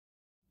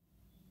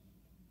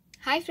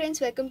Hi friends,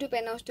 welcome to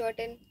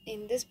penhouse.in.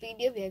 In this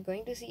video, we are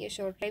going to see a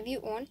short review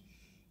on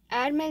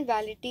Airmail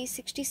Wality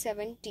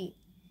 67T.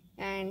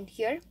 And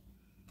here,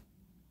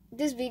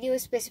 this video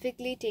is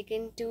specifically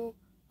taken to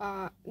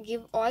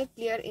give all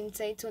clear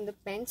insights on the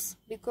pens,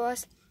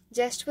 because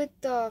just with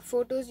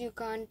photos you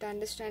can't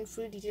understand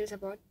full details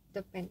about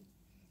the pen.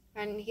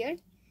 And here,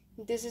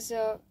 this is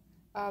a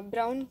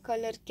brown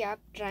color cap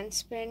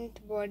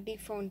transparent body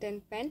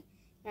fountain pen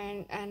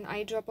and an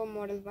eyedropper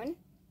model 1.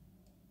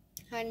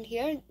 And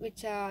here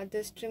which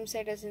this trim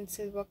set is in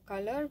silver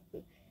color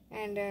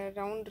and a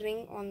round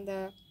ring on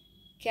the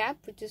cap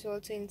which is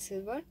also in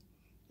silver,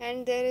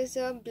 and there is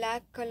a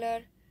black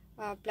color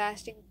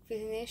plastic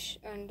finish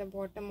on the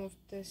bottom of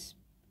this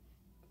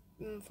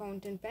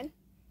fountain pen.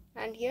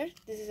 And here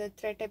this is a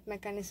thread type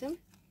mechanism,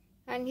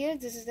 and here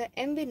this is the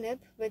MB nib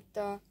with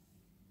a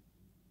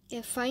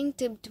fine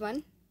tipped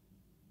one.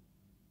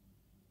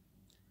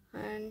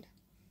 And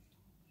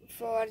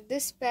for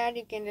this pad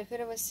you can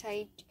refer our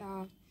site.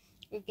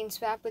 You can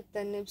swap with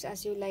the nibs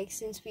as you like,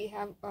 since we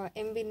have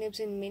MB nibs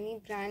in many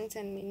brands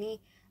and many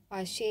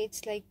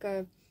shades like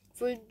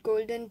full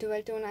golden,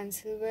 dual tone and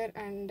silver,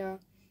 and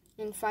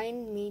in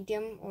fine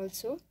medium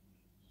also.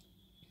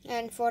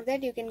 And for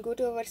that you can go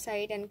to our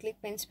site and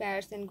click pen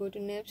spares, then go to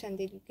nibs, and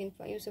then you can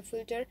use a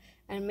filter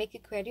and make a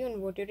query on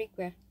what you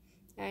require.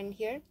 And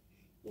here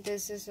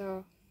this is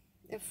a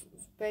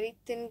very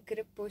thin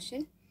grip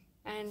portion,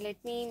 and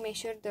let me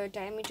measure the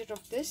diameter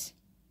of this.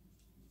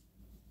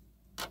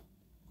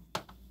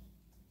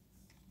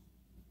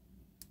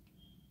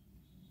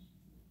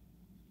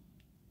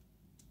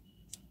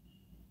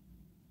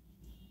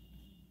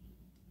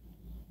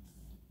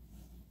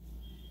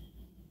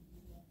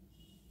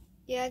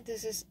 Yeah,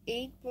 this is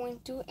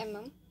 8.2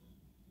 mm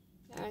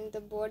and the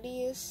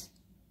body is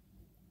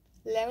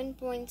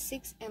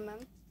 11.6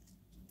 mm,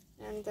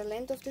 and the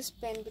length of this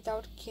pen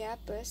without cap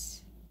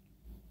is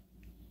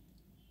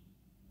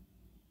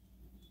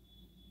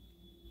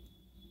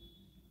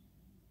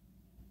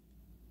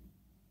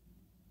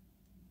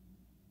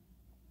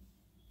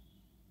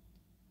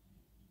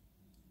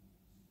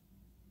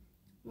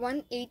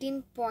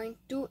 118.2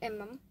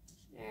 mm,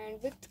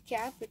 and with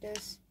cap it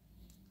is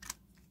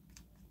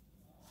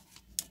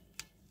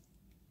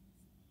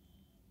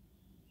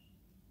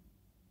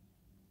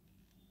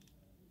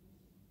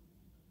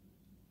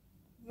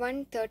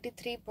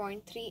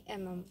 133.3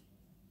 mm.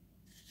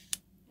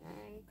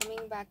 And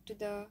coming back to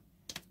the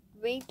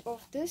weight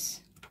of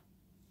this,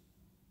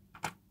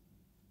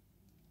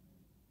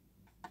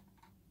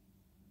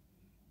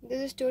 this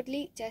is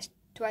totally just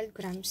 12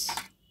 grams.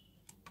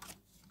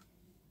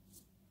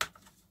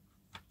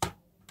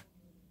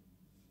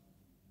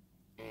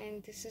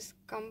 And this is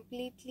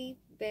completely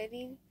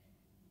very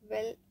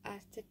well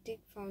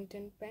aesthetic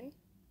fountain pen.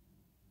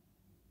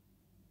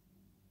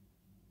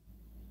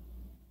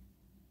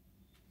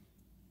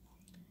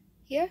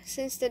 Here,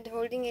 since the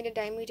holding area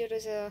diameter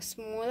is a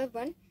smaller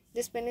one,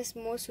 this pen is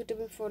more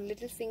suitable for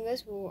little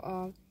fingers,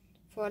 for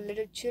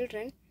little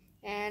children,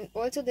 and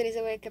also the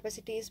reservoir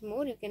capacity is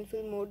more. You can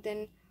fill more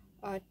than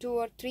 2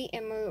 or 3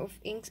 ml of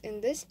inks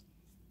in this.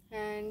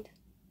 And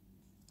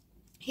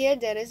here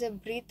there is a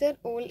breather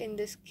hole in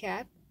this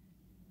cap.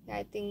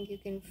 I think you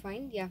can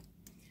find, yeah.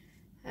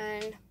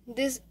 And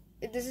this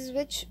is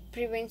which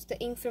prevents the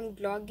ink from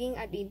clogging,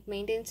 and it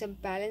maintains a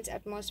balanced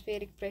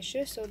atmospheric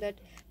pressure so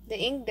that the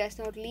ink does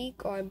not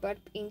leak or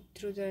burp ink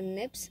through the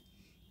nibs.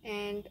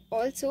 And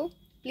also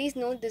please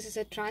note, this is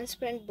a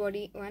transparent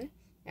body one,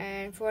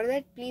 and for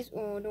that please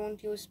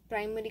don't use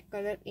primary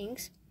color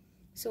inks,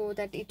 so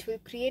that it will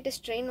create a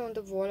strain on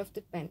the wall of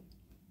the pen.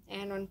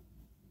 And on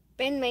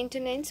pen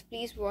maintenance,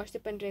 please wash the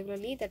pen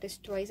regularly, that is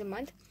twice a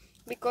month,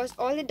 because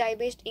all the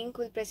dye-based ink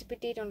will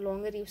precipitate on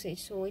longer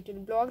usage, so it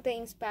will block the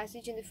ink's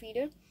passage in the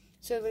feeder,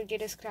 so it will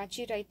get a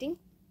scratchy writing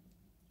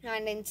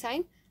and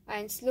inside,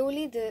 and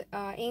slowly the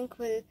ink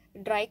will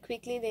dry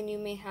quickly. Then you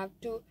may have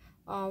to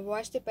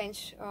wash the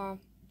pens,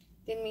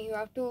 then you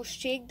have to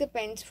shake the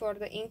pens for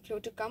the ink flow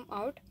to come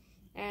out.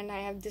 And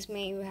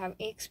you have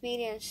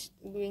experience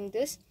doing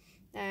this.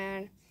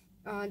 And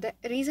the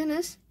reason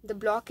is the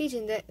blockage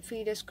in the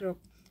feeder screw.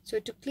 So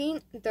to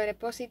clean the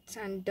deposits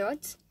and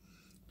dirts,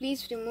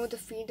 please remove the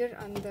feeder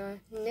and the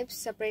nibs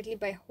separately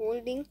by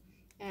holding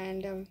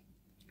and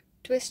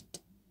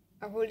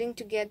holding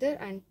together,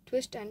 and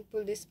twist and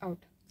pull this out.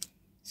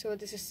 So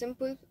this is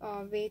simple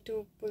way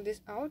to pull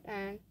this out.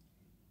 And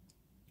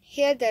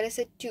here there is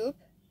a tube,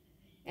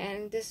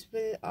 and this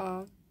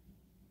will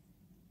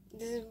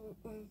this is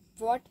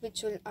what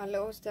which will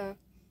allows the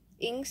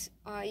inks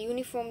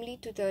uniformly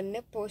to the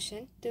nib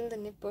portion, till the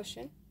nib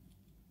portion.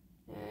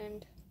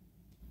 And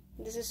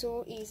this is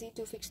so easy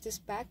to fix this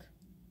back.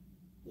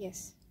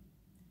 Yes.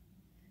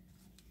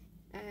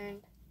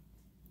 And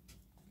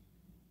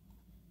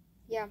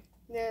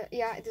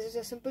this is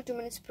a simple 2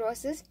 minutes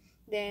process.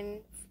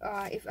 Then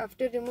if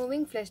after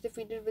removing, flush the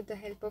feeder with the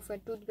help of a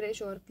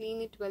toothbrush, or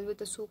clean it well with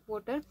the soap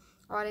water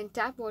or in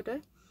tap water.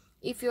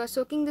 If you are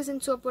soaking this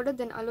in soap water,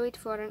 then allow it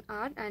for an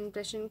hour and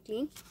brush and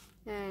clean.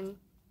 And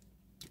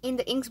In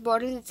the ink's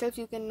bottle itself,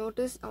 you can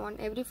notice on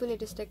every fill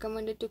it is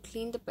recommended to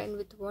clean the pen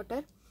with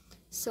water.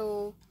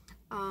 So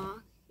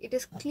it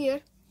is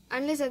clear.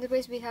 Unless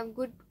otherwise we have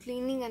good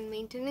cleaning and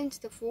maintenance,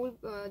 the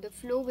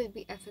flow will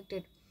be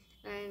affected.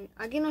 And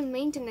again, on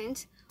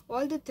maintenance,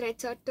 all the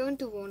threads are turned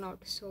to worn out.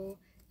 So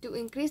to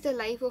increase the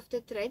life of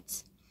the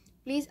threads,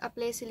 please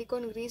apply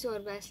silicone grease or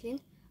Vaseline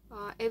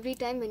every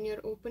time when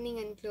you're opening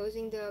and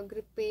closing the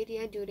grip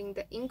area during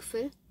the ink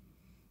fill.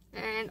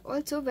 And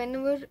also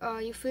whenever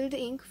you fill the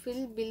ink,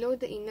 fill below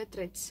the inner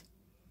threads.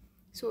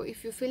 So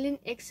if you fill in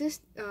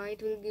excess,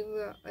 it will give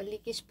a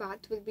leakage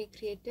path will be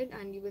created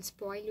and you will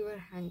spoil your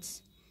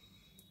hands.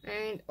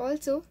 And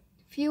also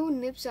few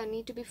nibs are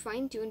need to be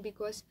fine-tuned,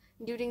 because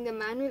during the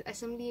manual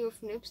assembly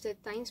of nibs the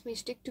tines may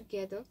stick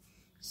together.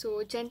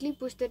 So gently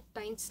push the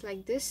tines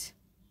like this,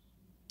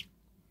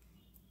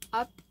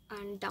 up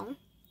and down.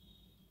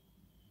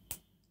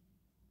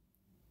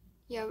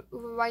 Yeah,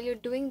 while you're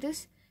doing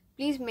this,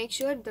 please make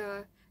sure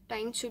the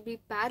tines should be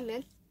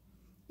parallel.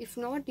 If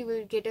not, you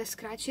will get a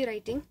scratchy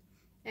writing.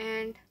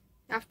 And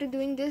after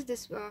doing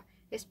this,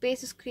 a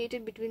space is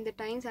created between the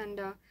tines, and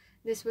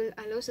this will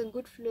allows a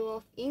good flow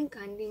of ink,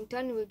 and in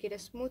turn you will get a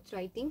smooth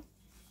writing.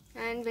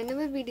 And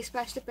whenever we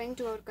dispatch the pen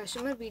to our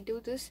customer, we do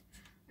this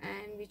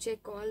and we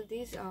check all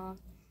these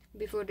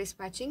before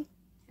dispatching.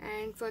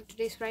 And for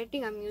today's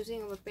writing, I'm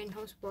using our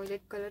Penhouse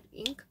Violet color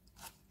ink.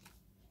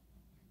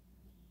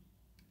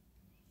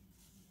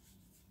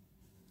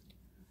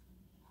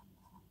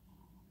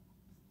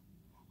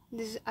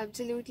 This is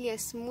absolutely a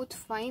smooth,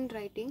 fine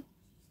writing.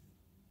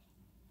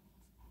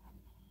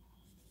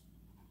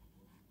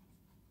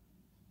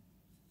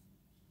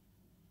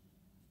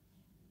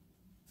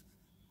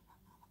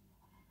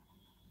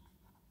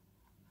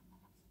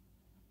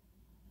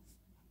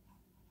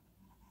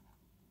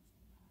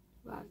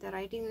 Wow, the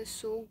writing is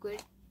so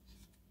good,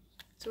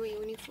 so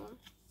uniform.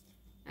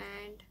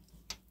 And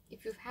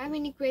if you have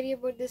any query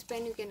about this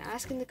pen, you can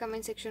ask in the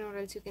comment section, or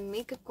else you can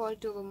make a call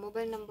to our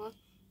mobile number.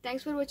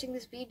 Thanks for watching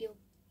this video.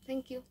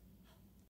 Thank you.